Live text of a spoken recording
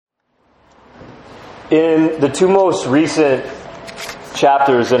In the two most recent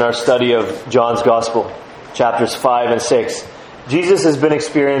chapters in our study of John's Gospel, chapters 5 and 6, Jesus has been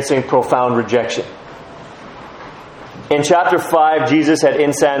experiencing profound rejection. In chapter 5, Jesus had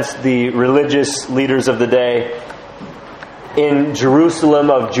incensed the religious leaders of the day in Jerusalem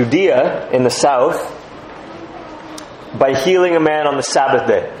of Judea, in the south, by healing a man on the Sabbath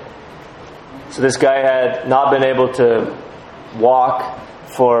day. So this guy had not been able to walk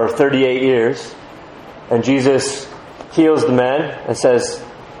for 38 years. And Jesus heals the man and says,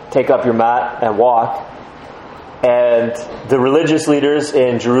 "Take up your mat and walk." And the religious leaders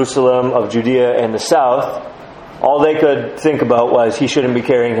in Jerusalem of Judea and the south, all they could think about was he shouldn't be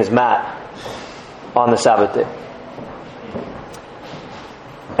carrying his mat on the Sabbath day.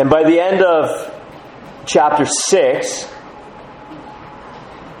 And by the end of chapter 6,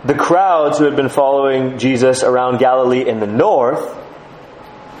 the crowds who had been following Jesus around Galilee in the north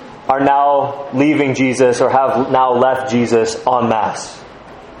are now leaving Jesus, or have now left Jesus en masse.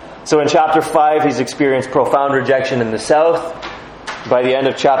 So in chapter 5, he's experienced profound rejection in the south. By the end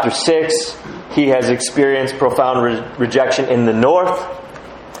of chapter 6, he has experienced profound rejection in the north.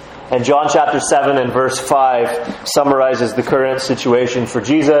 And John chapter 7 and verse 5 summarizes the current situation for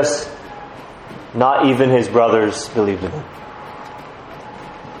Jesus. Not even his brothers believed in him.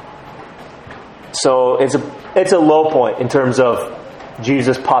 So it's a low point in terms of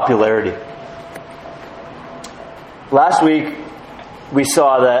Jesus' popularity. Last week, we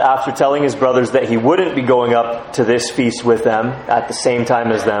saw that after telling his brothers that he wouldn't be going up to this feast with them at the same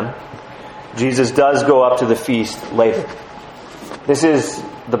time as them, Jesus does go up to the feast later. This is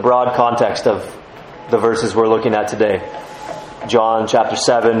the broad context of the verses we're looking at today. John chapter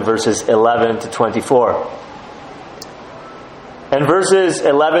 7, verses 11 to 24. And verses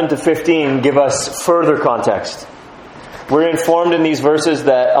 11 to 15 give us further context. We're informed in these verses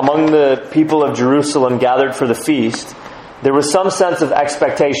that among the people of Jerusalem gathered for the feast, there was some sense of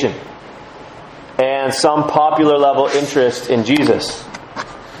expectation and some popular level interest in Jesus.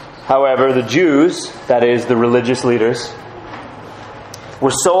 However, the Jews, that is, the religious leaders,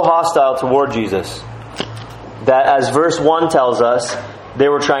 were so hostile toward Jesus that, as verse 1 tells us, they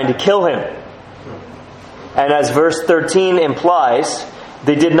were trying to kill him. And as verse 13 implies,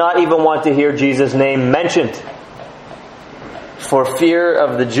 they did not even want to hear Jesus' name mentioned. For fear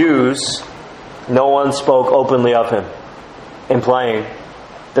of the Jews, no one spoke openly of him, implying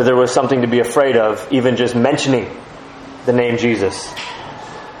that there was something to be afraid of, even just mentioning the name Jesus.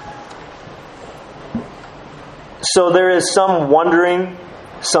 So there is some wondering,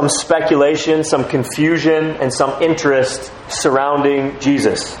 some speculation, some confusion, and some interest surrounding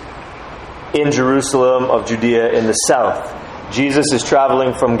Jesus in Jerusalem of Judea in the south. Jesus is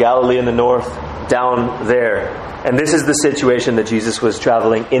traveling from Galilee in the north down there. And this is the situation that Jesus was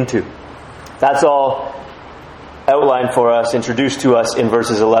traveling into. That's all outlined for us, introduced to us in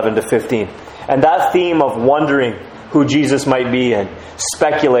verses 11 to 15. And that theme of wondering who Jesus might be and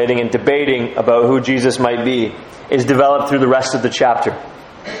speculating and debating about who Jesus might be is developed through the rest of the chapter.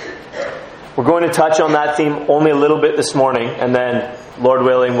 We're going to touch on that theme only a little bit this morning, and then, Lord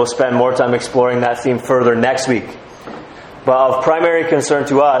willing, we'll spend more time exploring that theme further next week. But of primary concern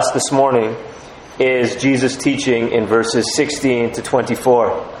to us this morning is Jesus' teaching in verses 16 to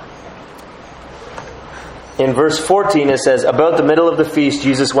 24. In verse 14 it says, "About the middle of the feast,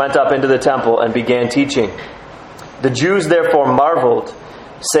 Jesus went up into the temple and began teaching. The Jews therefore marveled,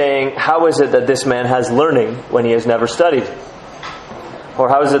 saying, 'How is it that this man has learning when he has never studied?' Or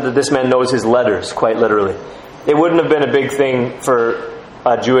how is it that this man knows his letters?" Quite literally. It wouldn't have been a big thing for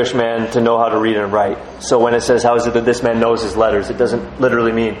a Jewish man to know how to read and write. So when it says, "How is it that this man knows his letters?" it doesn't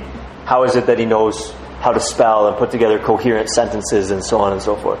literally mean how is it that he knows how to spell and put together coherent sentences and so on and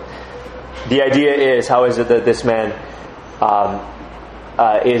so forth. The idea is, how is it that this man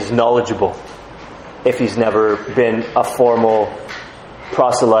is knowledgeable if he's never been a formal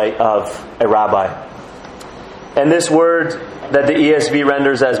proselyte of a rabbi? And this word that the ESV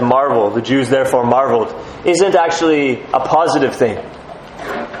renders as marvel, the Jews therefore marveled, isn't actually a positive thing.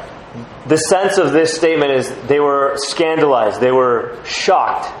 The sense of this statement is they were scandalized, they were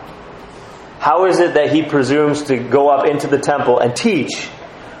shocked. How is it that he presumes to go up into the temple and teach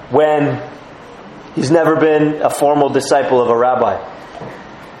when he's never been a formal disciple of a rabbi?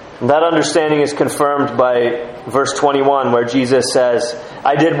 And that understanding is confirmed by verse 21, where Jesus says,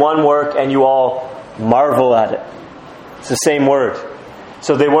 "I did one work and you all marvel at it." It's the same word.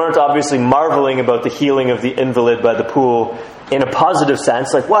 So they weren't obviously marveling about the healing of the invalid by the pool in a positive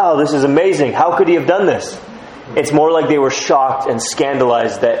sense, like, wow, this is amazing. How could he have done this? It's more like they were shocked and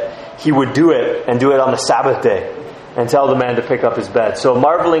scandalized that he would do it, and do it on the Sabbath day, and tell the man to pick up his bed. So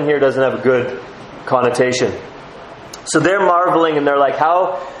marveling here doesn't have a good connotation. So they're marveling and they're like,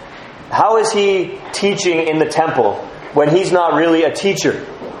 how is he teaching in the temple when he's not really a teacher?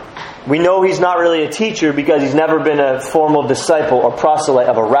 We know he's not really a teacher because he's never been a formal disciple or proselyte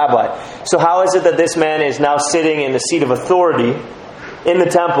of a rabbi. So how is it that this man is now sitting in the seat of authority in the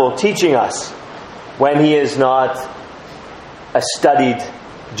temple teaching us when he is not a studied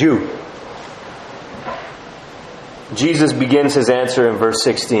Jew? Jesus begins his answer in verse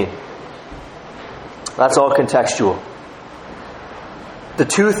 16. That's all contextual. The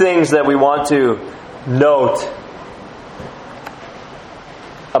two things that we want to note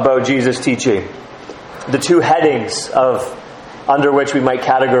about Jesus' teaching, the two headings under which we might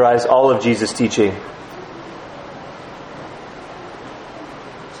categorize all of Jesus' teaching.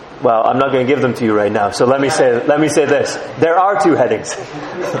 Well, I'm not going to give them to you right now, so let me say this. There are two headings.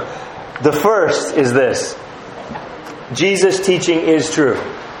 The first is this: Jesus' teaching is true.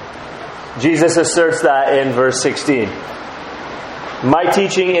 Jesus asserts that in verse 16. My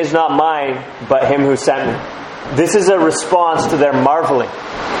teaching is not mine, but him who sent me. This is a response to their marveling.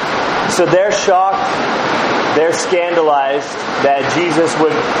 So they're shocked, they're scandalized that Jesus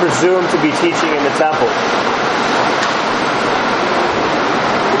would presume to be teaching in the temple.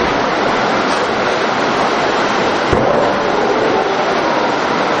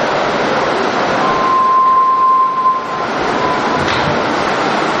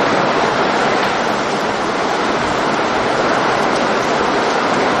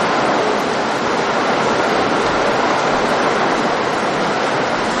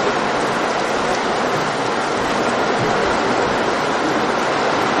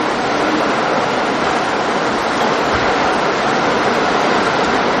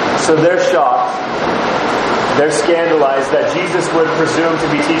 So they're shocked, they're scandalized that Jesus would presume to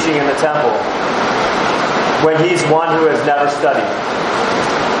be teaching in the temple when he's one who has never studied.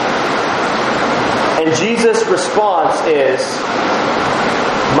 And Jesus' response is,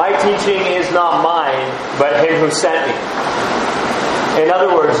 my teaching is not mine, but him who sent me. In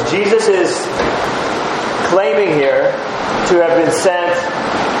other words, Jesus is claiming here to have been sent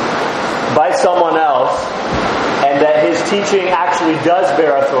by someone else, and that his teaching actually does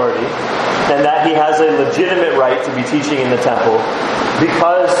bear authority, and that he has a legitimate right to be teaching in the temple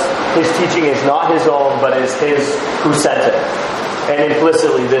because his teaching is not his own, but is his who sent it. And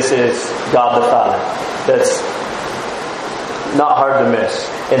implicitly, this is God the Father. That's not hard to miss.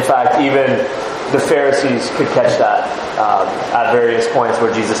 In fact, even the Pharisees could catch that at various points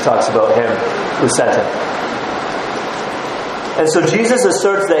where Jesus talks about him who sent him. And so Jesus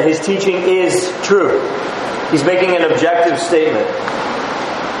asserts that his teaching is true. He's making an objective statement.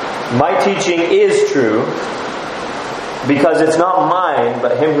 My teaching is true because it's not mine,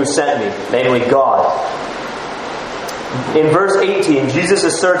 but him who sent me, namely God. In verse 18, Jesus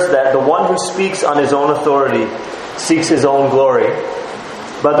asserts that the one who speaks on his own authority seeks his own glory,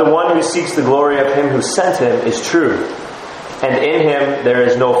 but the one who seeks the glory of him who sent him is true, and in him there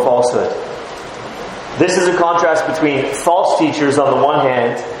is no falsehood. This is a contrast between false teachers on the one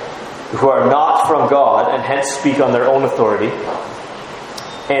hand, who are not from God and hence speak on their own authority,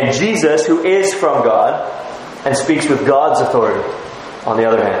 and Jesus, who is from God and speaks with God's authority on the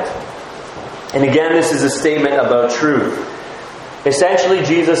other hand. And again, this is a statement about truth. Essentially,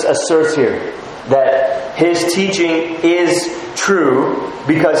 Jesus asserts here that his teaching is true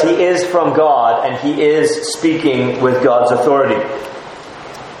because he is from God and he is speaking with God's authority.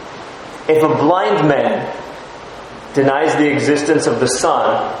 If a blind man denies the existence of the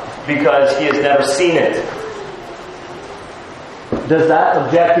sun because he has never seen it, does that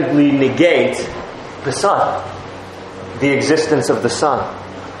objectively negate the sun? The existence of the sun?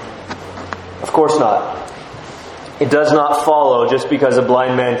 Of course not. It does not follow just because a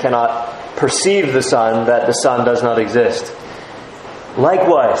blind man cannot perceive the sun that the sun does not exist.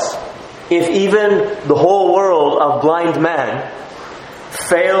 Likewise, if even the whole world of blind men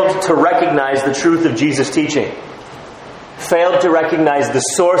failed to recognize the truth of Jesus' teaching, failed to recognize the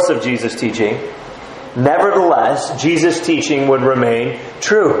source of Jesus' teaching, nevertheless, Jesus' teaching would remain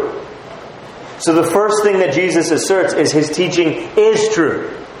true. So the first thing that Jesus asserts is his teaching is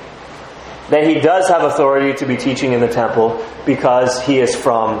true. That he does have authority to be teaching in the temple because he is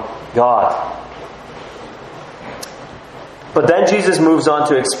from God. But then Jesus moves on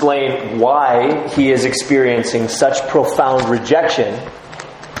to explain why he is experiencing such profound rejection,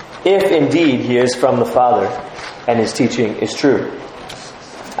 if indeed he is from the Father and his teaching is true.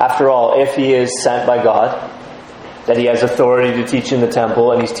 After all, if he is sent by God, that he has authority to teach in the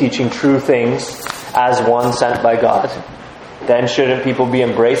temple and he's teaching true things as one sent by God, then shouldn't people be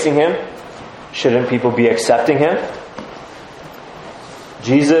embracing him? Shouldn't people be accepting him?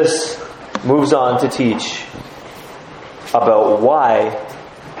 Jesus moves on to teach about why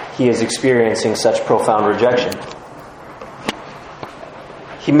he is experiencing such profound rejection.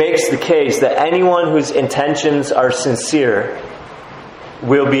 He makes the case that anyone whose intentions are sincere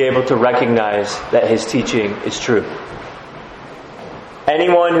will be able to recognize that his teaching is true.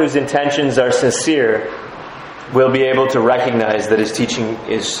 Anyone whose intentions are sincere will be able to recognize that his teaching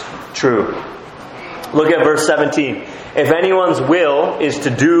is true. Look at verse 17. If anyone's will is to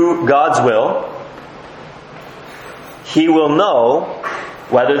do God's will, he will know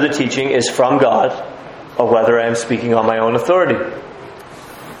whether the teaching is from God or whether I am speaking on my own authority.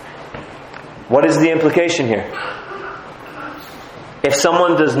 What is the implication here? If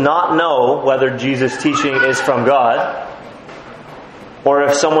someone does not know whether Jesus' teaching is from God, or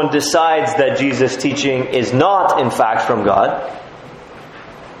if someone decides that Jesus' teaching is not in fact from God,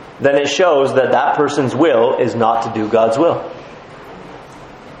 then it shows that that person's will is not to do God's will.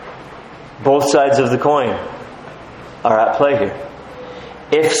 Both sides of the coin are at play here.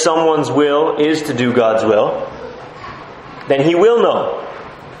 If someone's will is to do God's will, then he will know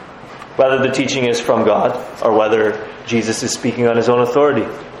whether the teaching is from God or whether Jesus is speaking on his own authority.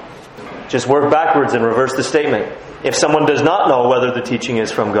 Just work backwards and reverse the statement. If someone does not know whether the teaching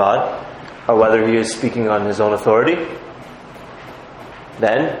is from God or whether he is speaking on his own authority,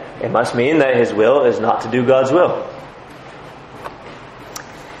 then it must mean that his will is not to do God's will.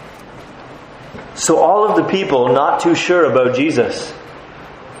 So all of the people not too sure about Jesus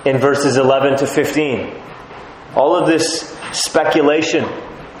in verses 11 to 15, all of this speculation,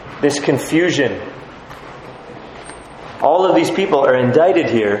 this confusion, all of these people are indicted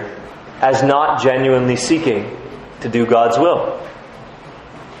here as not genuinely seeking to do God's will.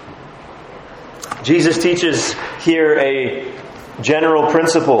 Jesus teaches here a general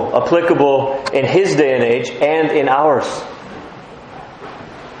principle applicable in his day and age and in ours.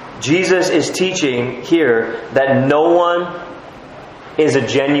 Jesus is teaching here that no one is a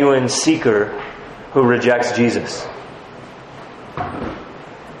genuine seeker who rejects Jesus.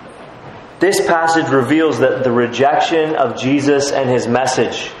 This passage reveals that the rejection of Jesus and his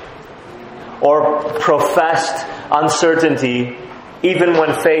message, or professed uncertainty, even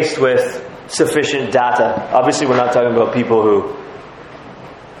when faced with sufficient data. Obviously, we're not talking about people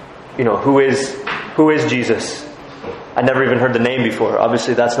who is Jesus? I never even heard the name before.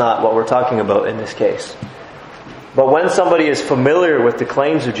 Obviously, that's not what we're talking about in this case. But when somebody is familiar with the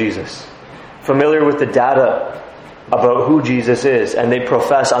claims of Jesus, familiar with the data about who Jesus is, and they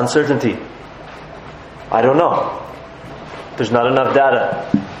profess uncertainty, I don't know, there's not enough data.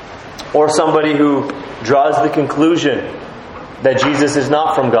 Or somebody who draws the conclusion that Jesus is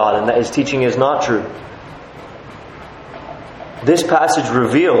not from God and that his teaching is not true. This passage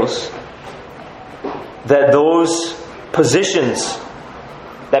reveals that those positions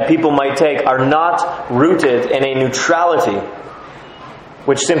that people might take are not rooted in a neutrality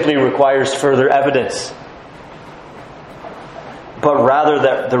which simply requires further evidence, but rather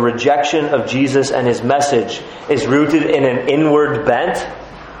that the rejection of Jesus and his message is rooted in an inward bent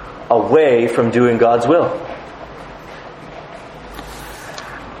away from doing God's will.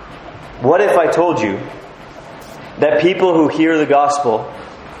 What if I told you that people who hear the gospel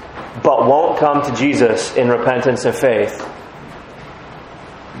but won't come to Jesus in repentance and faith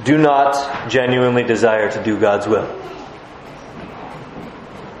do not genuinely desire to do God's will?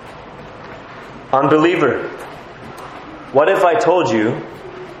 Unbeliever, what if I told you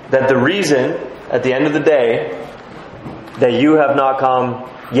that the reason, at the end of the day, that you have not come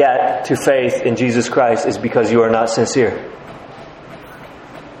yet to faith in Jesus Christ is because you are not sincere?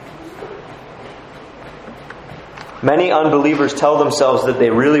 Many unbelievers tell themselves that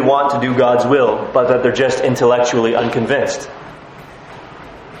they really want to do God's will, but that they're just intellectually unconvinced.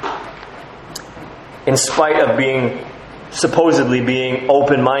 In spite of supposedly being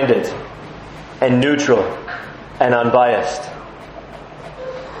open-minded and neutral and unbiased.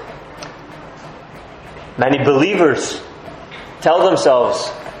 Many believers tell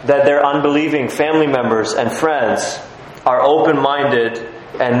themselves that their unbelieving family members and friends are open-minded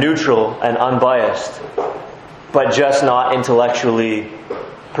and neutral and unbiased, but just not intellectually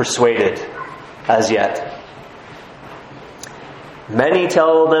persuaded as yet. Many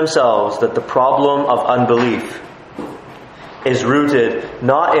tell themselves that the problem of unbelief is rooted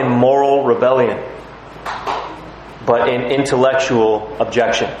not in moral rebellion, but in intellectual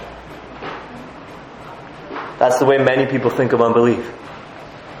objection. That's the way many people think of unbelief.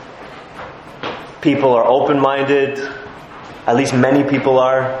 People are open-minded, at least many people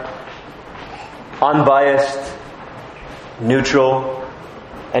are, unbiased, neutral,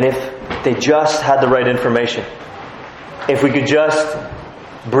 and if they just had the right information, if we could just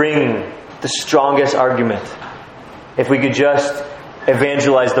bring the strongest argument. If we could just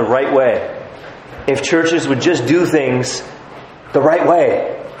evangelize the right way, if churches would just do things the right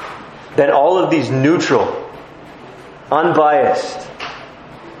way, then all of these neutral, unbiased,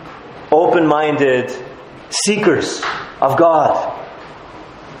 open-minded seekers of God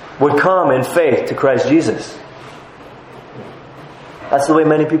would come in faith to Christ Jesus. That's the way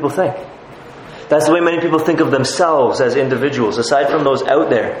many people think. That's the way many people think of themselves as individuals, aside from those out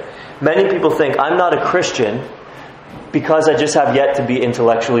there. Many people think, I'm not a Christian because I just have yet to be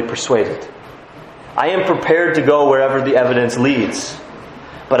intellectually persuaded. I am prepared to go wherever the evidence leads,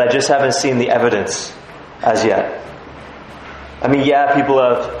 but I just haven't seen the evidence as yet. I mean, yeah, people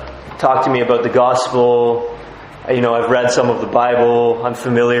have talked to me about the gospel. I've read some of the Bible. I'm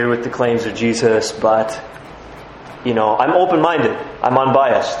familiar with the claims of Jesus, but, I'm open-minded. I'm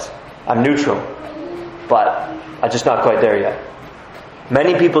unbiased. I'm neutral. But I'm just not quite there yet.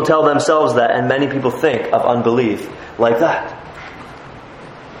 Many people tell themselves that, and many people think of unbelief like that.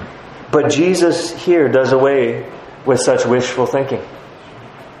 But Jesus here does away with such wishful thinking.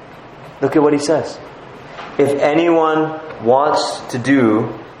 Look at what he says. If anyone wants to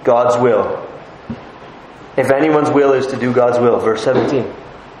do God's will, if anyone's will is to do God's will, verse 17,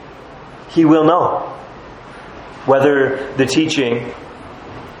 he will know whether the teaching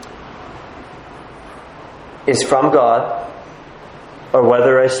is from God or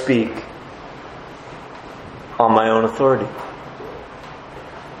whether I speak on my own authority.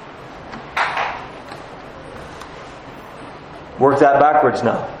 Work that backwards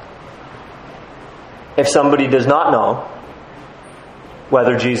now. If somebody does not know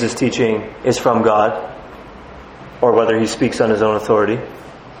whether Jesus' teaching is from God or whether he speaks on his own authority,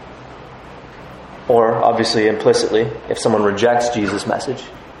 or obviously implicitly, if someone rejects Jesus' message,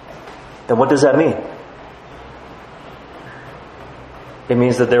 then what does that mean? It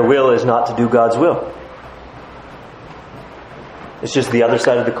means that their will is not to do God's will. It's just the other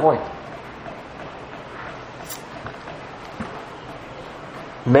side of the coin.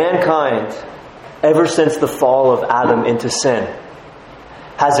 Mankind, ever since the fall of Adam into sin,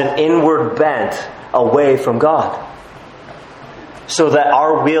 has an inward bent away from God, so that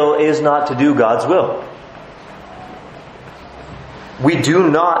our will is not to do God's will. We do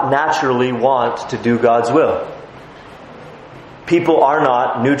not naturally want to do God's will. People are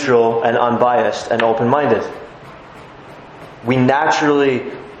not neutral and unbiased and open-minded. We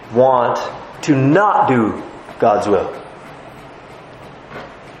naturally want to not do God's will.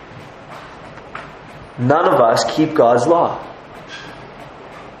 None of us keep God's law.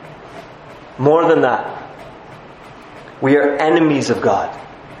 More than that, we are enemies of God.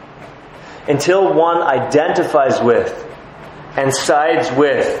 Until one identifies with and sides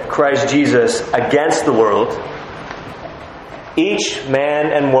with Christ Jesus against the world, each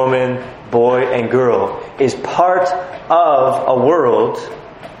man and woman, boy and girl, is part of a world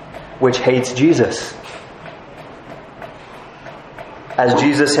which hates Jesus. As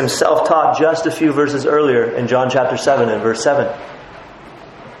Jesus himself taught just a few verses earlier in John chapter 7 and verse 7.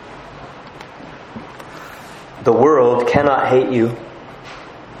 The world cannot hate you,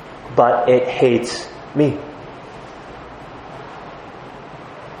 but it hates me.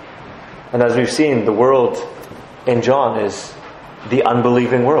 And as we've seen, the world in John is the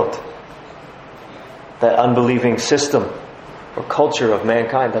unbelieving world. That unbelieving system or culture of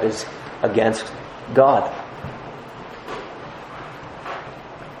mankind that is against God.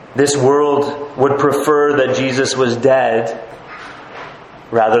 This world would prefer that Jesus was dead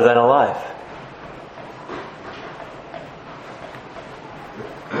rather than alive.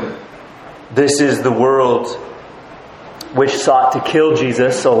 This is the world which sought to kill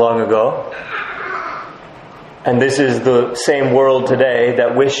Jesus so long ago. And this is the same world today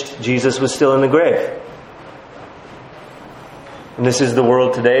that wished Jesus was still in the grave. And this is the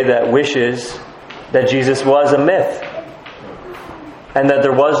world today that wishes that Jesus was a myth. And that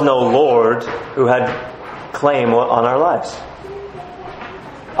there was no Lord who had claim on our lives.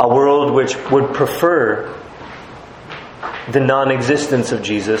 A world which would prefer the non-existence of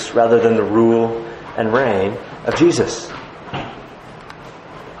Jesus rather than the rule and reign of Jesus.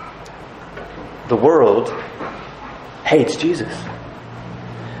 The world hates Jesus.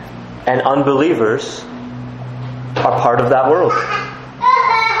 And unbelievers are part of that world.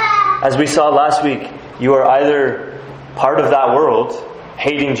 As we saw last week, you are either part of that world,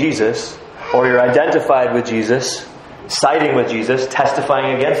 hating Jesus, or you're identified with Jesus, siding with Jesus,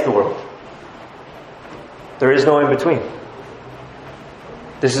 testifying against the world. There is no in between.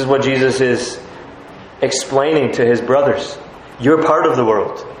 This is what Jesus is explaining to his brothers. You're part of the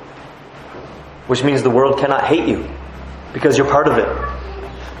world, which means the world cannot hate you because you're part of it.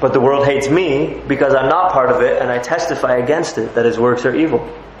 But the world hates me because I'm not part of it, and I testify against it, that his works are evil.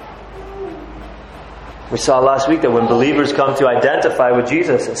 We saw last week that when believers come to identify with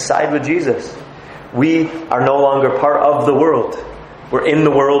Jesus and side with Jesus, we are no longer part of the world. We're in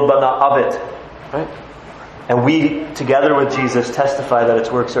the world but not of it. Right? And we, together with Jesus, testify that its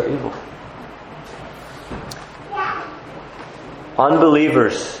works are evil.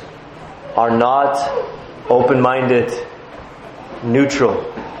 Unbelievers are not open-minded,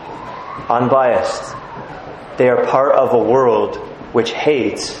 neutral, unbiased. They are part of a world which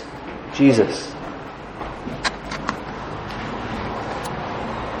hates Jesus.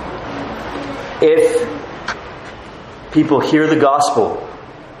 If people hear the gospel,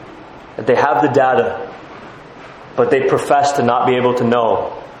 that they have the data, but they profess to not be able to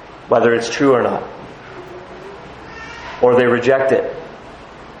know whether it's true or not, or they reject it,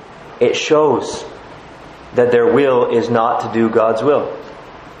 it shows that their will is not to do God's will.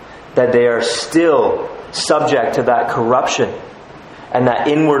 That they are still subject to that corruption and that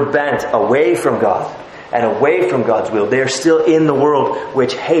inward bent away from God and away from God's will. They are still in the world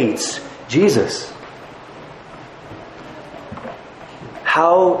which hates Jesus.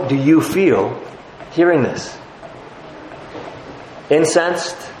 How do you feel hearing this?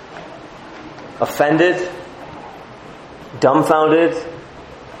 Incensed? Offended? Dumbfounded?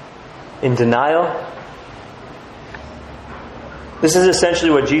 In denial? This is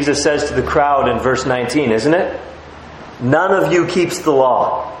essentially what Jesus says to the crowd in verse 19, isn't it? None of you keeps the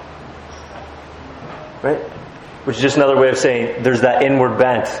law. Right? Which is just another way of saying there's that inward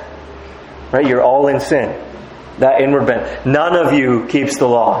bent. Right? You're all in sin. That inward bent. None of you keeps the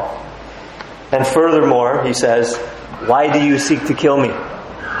law. And furthermore, he says, why do you seek to kill me?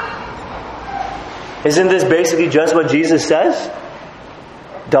 Isn't this basically just what Jesus says?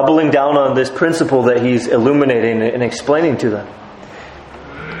 Doubling down on this principle that he's illuminating and explaining to them.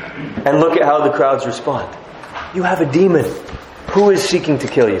 And look at how the crowds respond. You have a demon. Who is seeking to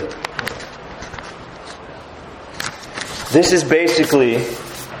kill you? This is basically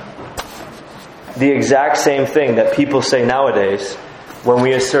the exact same thing that people say nowadays when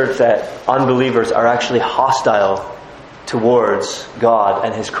we assert that unbelievers are actually hostile towards God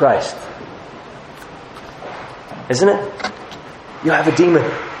and His Christ. Isn't it? You have a demon.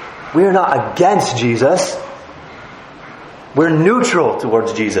 We are not against Jesus. We're neutral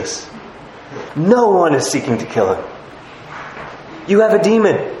towards Jesus. No one is seeking to kill Him. You have a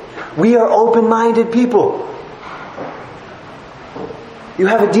demon. We are open-minded people. You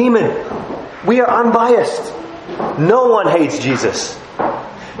have a demon. We are unbiased. No one hates Jesus.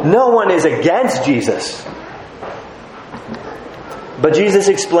 No one is against Jesus. But Jesus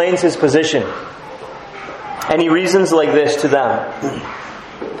explains His position. And He reasons like this to them.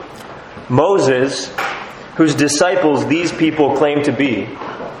 Moses, whose disciples these people claim to be,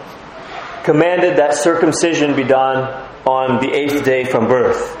 commanded that circumcision be done on the 8th day from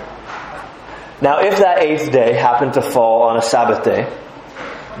birth. Now, if that 8th day happened to fall on a Sabbath day,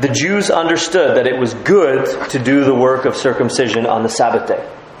 the Jews understood that it was good to do the work of circumcision on the Sabbath day.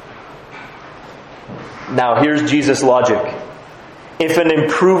 Now, here's Jesus' logic. If an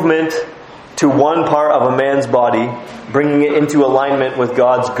improvement to one part of a man's body, bringing it into alignment with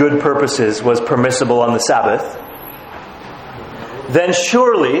God's good purposes, was permissible on the Sabbath, then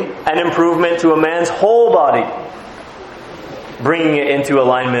surely an improvement to a man's whole body, bringing it into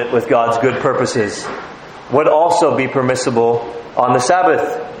alignment with God's good purposes, would also be permissible on the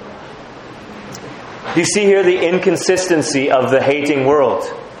Sabbath. You see here the inconsistency of the hating world.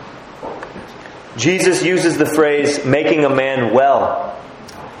 Jesus uses the phrase, making a man well,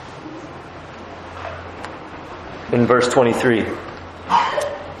 in verse 23.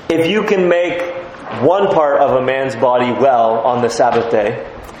 If you can make one part of a man's body well on the Sabbath day,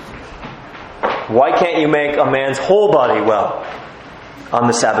 why can't you make a man's whole body well on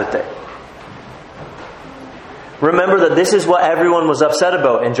the Sabbath day? Remember that this is what everyone was upset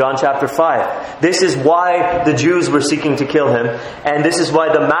about in John chapter 5. This is why the Jews were seeking to kill Him. And this is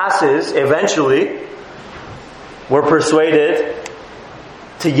why the masses eventually were persuaded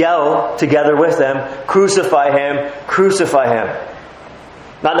to yell together with them, crucify Him, crucify Him.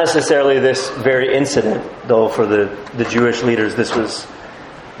 Not necessarily this very incident, though for the Jewish leaders this was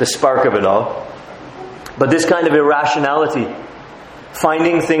the spark of it all. But this kind of irrationality,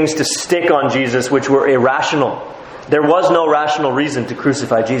 finding things to stick on Jesus which were irrational. There was no rational reason to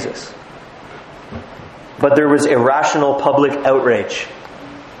crucify Jesus. But there was irrational public outrage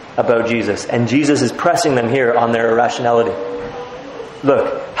about Jesus. And Jesus is pressing them here on their irrationality.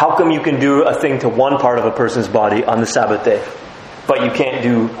 Look, how come you can do a thing to one part of a person's body on the Sabbath day, but you can't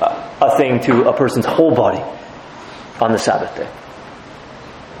do a thing to a person's whole body on the Sabbath day?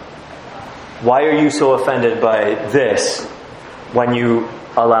 Why are you so offended by this when you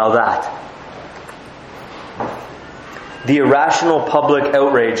allow that? The irrational public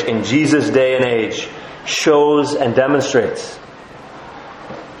outrage in Jesus' day and age shows and demonstrates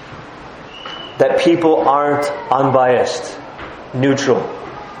that people aren't unbiased, neutral,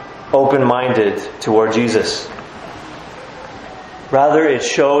 open-minded toward Jesus. Rather, it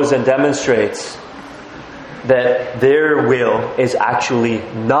shows and demonstrates that their will is actually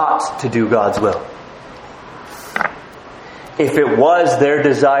not to do God's will. If it was their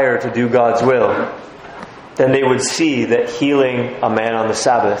desire to do God's will, then they would see that healing a man on the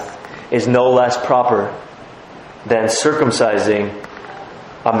Sabbath is no less proper than circumcising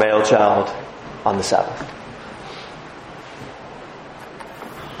a male child on the Sabbath.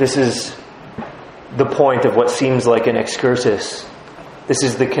 This is the point of what seems like an excursus. This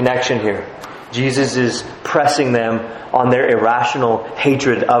is the connection here. Jesus is pressing them on their irrational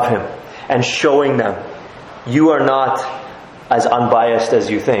hatred of Him and showing them, you are not as unbiased as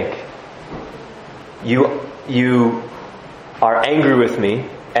you think. You are angry with me,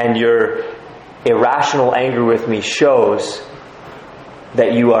 and your irrational anger with me shows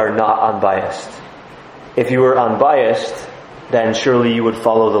that you are not unbiased. If you were unbiased, then surely you would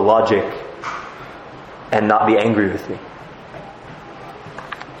follow the logic and not be angry with me.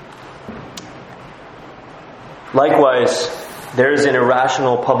 Likewise, there is an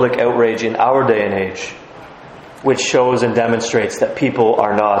irrational public outrage in our day and age, which shows and demonstrates that people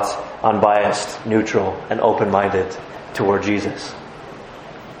are not unbiased, neutral, and open-minded toward Jesus.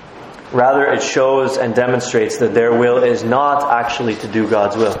 Rather, it shows and demonstrates that their will is not actually to do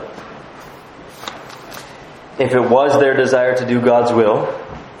God's will. If it was their desire to do God's will,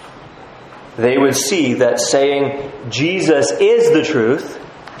 they would see that saying Jesus is the truth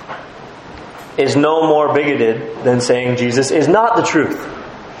is no more bigoted than saying Jesus is not the truth.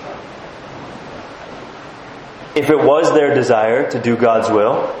 If it was their desire to do God's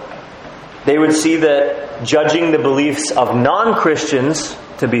will, they would see that judging the beliefs of non-Christians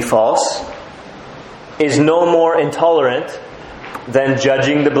to be false is no more intolerant than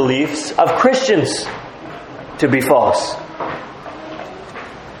judging the beliefs of Christians to be false.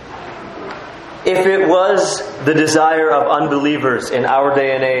 If it was the desire of unbelievers in our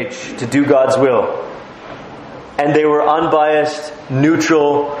day and age to do God's will, and they were unbiased,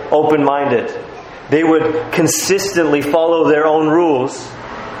 neutral, open-minded, they would consistently follow their own rules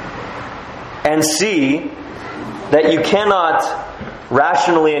and see that you cannot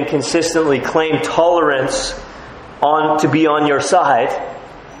rationally and consistently claim tolerance to be on your side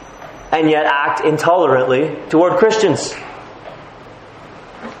and yet act intolerantly toward Christians.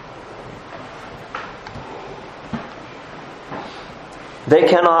 They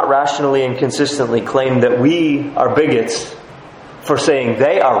cannot rationally and consistently claim that we are bigots for saying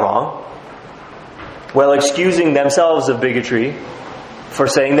they are wrong, while excusing themselves of bigotry for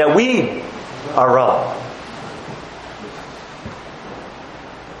saying that we are wrong.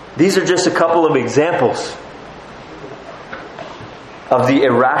 These are just a couple of examples of the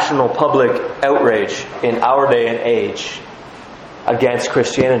irrational public outrage in our day and age against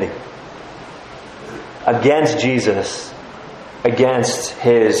Christianity, against Jesus, against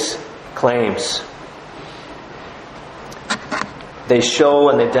His claims. They show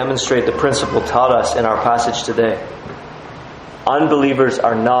and they demonstrate the principle taught us in our passage today. Unbelievers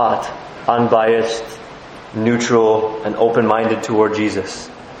are not unbiased, neutral, and open-minded toward Jesus,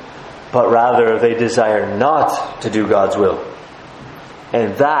 but rather they desire not to do God's will.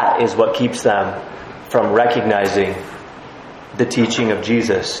 And that is what keeps them from recognizing the teaching of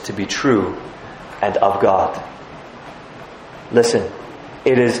Jesus to be true and of God. Listen,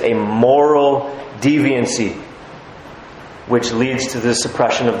 it is a moral deviancy which leads to the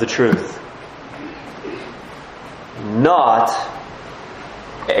suppression of the truth, not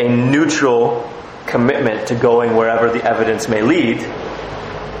a neutral commitment to going wherever the evidence may lead,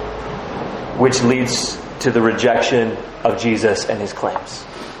 which leads to the rejection of Jesus and His claims.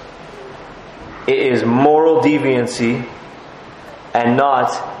 It is moral deviancy and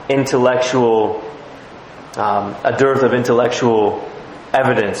not intellectual, a dearth of intellectual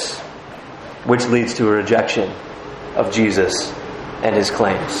evidence, which leads to a rejection of Jesus and His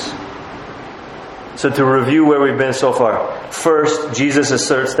claims. So to review where we've been so far. First, Jesus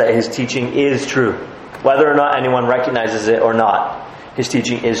asserts that His teaching is true. Whether or not anyone recognizes it or not, His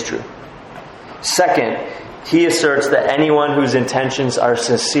teaching is true. Second, He asserts that anyone whose intentions are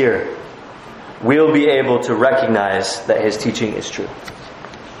sincere will be able to recognize that His teaching is true.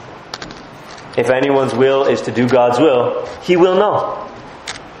 If anyone's will is to do God's will, he will know.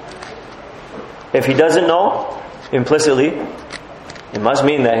 If he doesn't know, implicitly, It must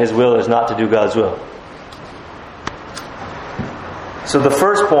mean that his will is not to do God's will. So the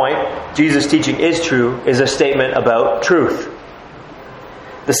first point, Jesus' teaching is true, is a statement about truth.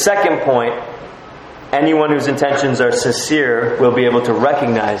 The second point, anyone whose intentions are sincere will be able to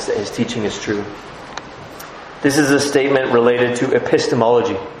recognize that his teaching is true. This is a statement related to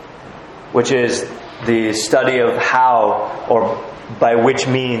epistemology, which is the study of how or by which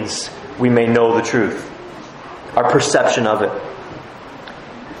means we may know the truth, our perception of it.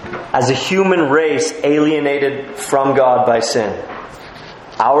 As a human race alienated from God by sin,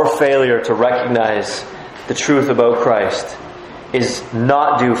 our failure to recognize the truth about Christ is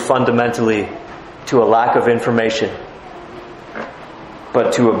not due fundamentally to a lack of information,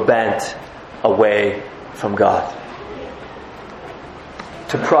 but to a bent away from God.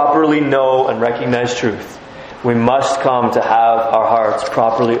 To properly know and recognize truth, we must come to have our hearts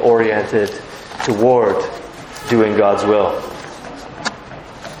properly oriented toward doing God's will.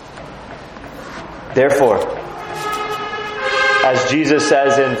 Therefore, as Jesus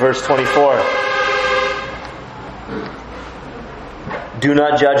says in verse 24, do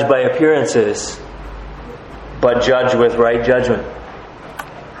not judge by appearances, but judge with right judgment.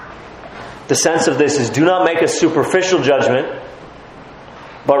 The sense of this is, do not make a superficial judgment,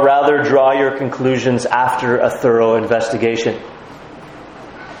 but rather draw your conclusions after a thorough investigation.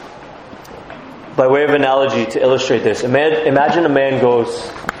 By way of analogy, to illustrate this, imagine a man goes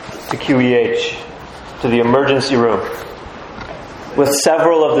to QEH, to the emergency room, with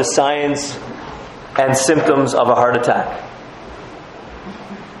several of the signs and symptoms of a heart attack.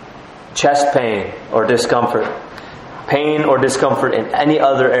 Chest pain or discomfort. Pain or discomfort in any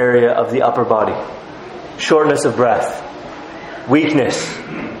other area of the upper body. Shortness of breath. Weakness.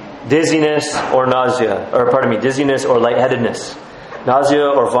 Dizziness or dizziness or lightheadedness. Nausea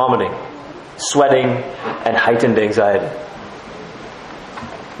or vomiting. Sweating and heightened anxiety.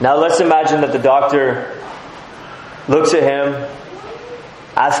 Now let's imagine that the doctor looks at him,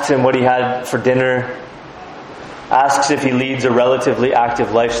 asks him what he had for dinner, asks if he leads a relatively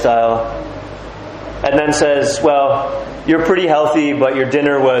active lifestyle, and then says, well, you're pretty healthy, but your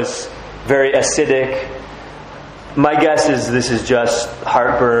dinner was very acidic. My guess is this is just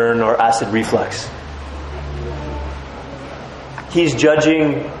heartburn or acid reflux. He's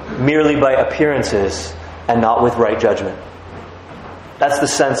judging merely by appearances and not with right judgment. That's the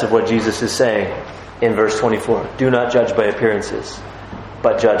sense of what Jesus is saying in verse 24. Do not judge by appearances,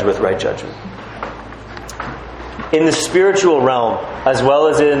 but judge with right judgment. In the spiritual realm, as well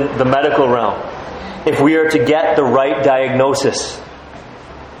as in the medical realm, if we are to get the right diagnosis,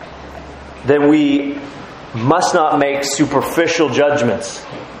 then we must not make superficial judgments,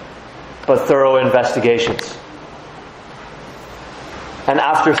 but thorough investigations. And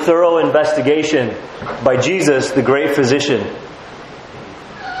after thorough investigation by Jesus, the great physician,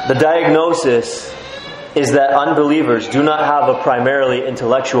 the diagnosis is that unbelievers do not have a primarily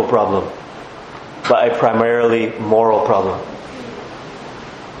intellectual problem, but a primarily moral problem.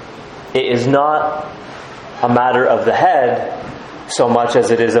 It is not a matter of the head so much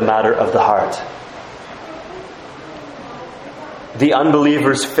as it is a matter of the heart. The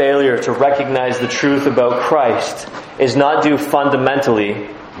unbeliever's failure to recognize the truth about Christ is not due fundamentally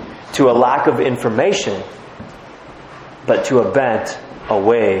to a lack of information, but to a bent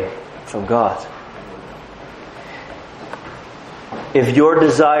away from God. If your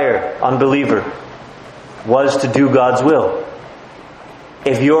desire, unbeliever, was to do God's will,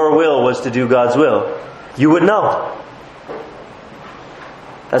 if your will was to do God's will, you would know.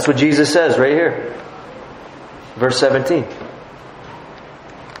 That's what Jesus says right here. Verse 17.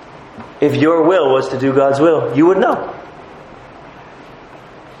 If your will was to do God's will, you would know.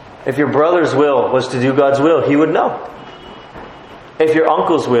 If your brother's will was to do God's will, he would know. If your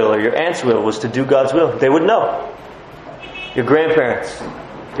uncle's will or your aunt's will was to do God's will, they would know. Your grandparents,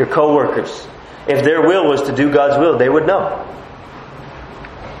 your co-workers, if their will was to do God's will, they would know.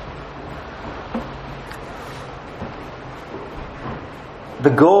 The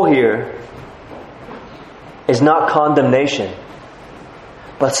goal here is not condemnation,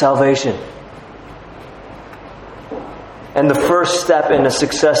 but salvation. And the first step in a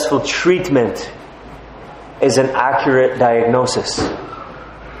successful treatment is an accurate diagnosis.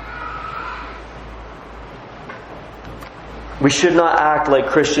 We should not act like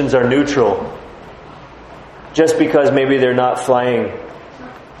Christians are neutral just because maybe they're not flying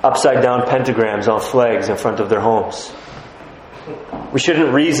upside down pentagrams on flags in front of their homes. We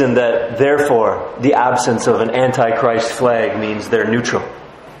shouldn't reason that, therefore, the absence of an anti-Christ flag means they're neutral.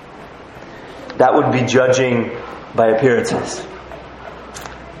 That would be judging by appearances.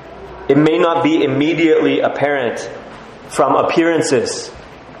 It may not be immediately apparent from appearances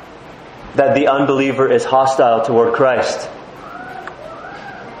that the unbeliever is hostile toward Christ.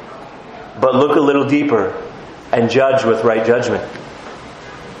 But look a little deeper and judge with right judgment.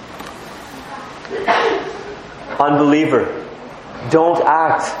 Unbeliever, don't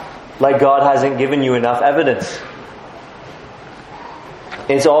act like God hasn't given you enough evidence.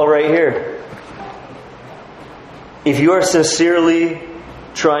 It's all right here. If you are sincerely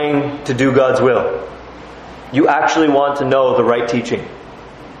trying to do God's will, you actually want to know the right teaching,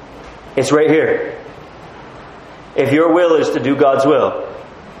 it's right here. If your will is to do God's will,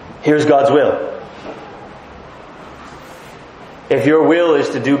 here's God's will. If your will is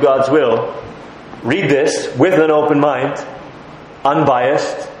to do God's will, read this with an open mind,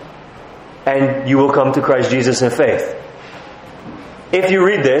 unbiased, and you will come to Christ Jesus in faith. If you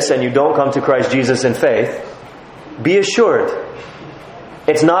read this and you don't come to Christ Jesus in faith, be assured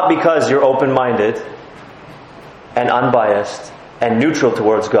it's not because you're open-minded and unbiased and neutral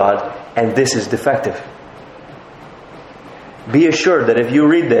towards God and this is defective. Be assured that if you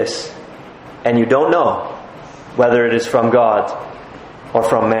read this and you don't know whether it is from God or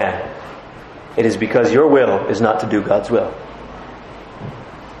from man, it is because your will is not to do God's will.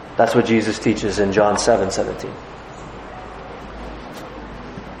 That's what Jesus teaches in John 7:17.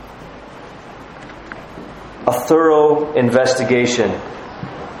 A thorough investigation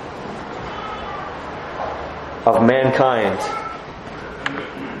of mankind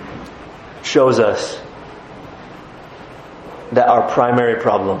shows us that our primary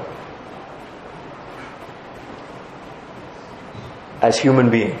problem as human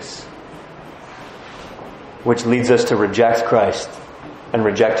beings, which leads us to reject Christ and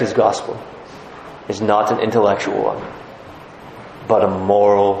reject His gospel, is not an intellectual one, but a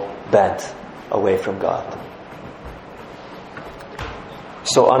moral bent away from God.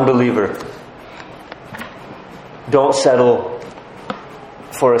 So, unbeliever, don't settle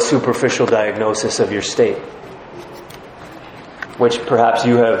for a superficial diagnosis of your state, which perhaps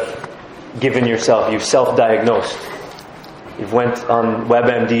you have given yourself. You've self-diagnosed. You've went on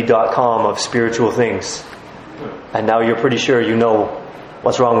webmd.com of spiritual things, and now you're pretty sure you know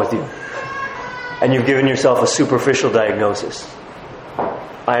what's wrong with you. And you've given yourself a superficial diagnosis.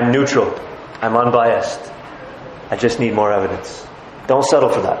 I'm neutral. I'm unbiased. I just need more evidence. Don't settle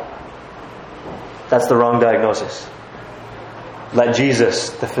for that. That's the wrong diagnosis. Let Jesus,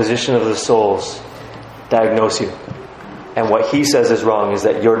 the physician of the souls, diagnose you. And what He says is wrong is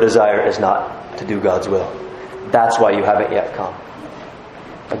that your desire is not to do God's will. That's why you haven't yet come.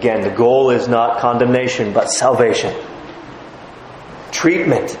 Again, the goal is not condemnation, but salvation.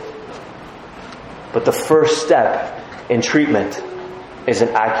 Treatment. But the first step in treatment is an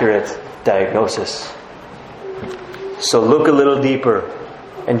accurate diagnosis. So look a little deeper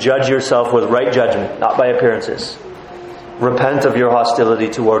and judge yourself with right judgment, not by appearances. Repent of your hostility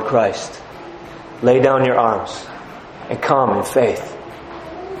toward Christ. Lay down your arms and come in faith.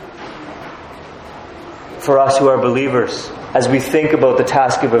 For us who are believers, as we think about the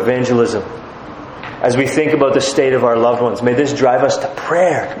task of evangelism, as we think about the state of our loved ones, may this drive us to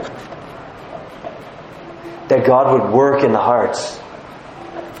prayer. That God would work in the hearts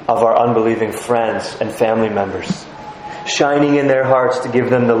of our unbelieving friends and family members, shining in their hearts to give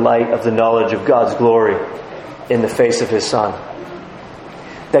them the light of the knowledge of God's glory in the face of His Son.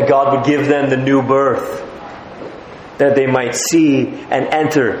 That God would give them the new birth, that they might see and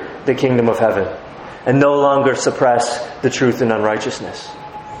enter the kingdom of heaven and no longer suppress the truth in unrighteousness.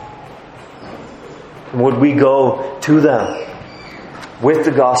 And would we go to them with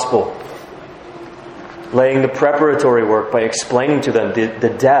the gospel, laying the preparatory work by explaining to them the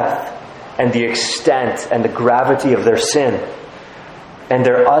depth and the extent and the gravity of their sin and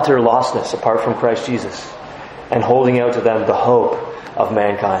their utter lostness apart from Christ Jesus, and holding out to them the hope of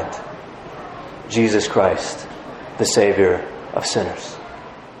mankind, Jesus Christ, the Savior of sinners.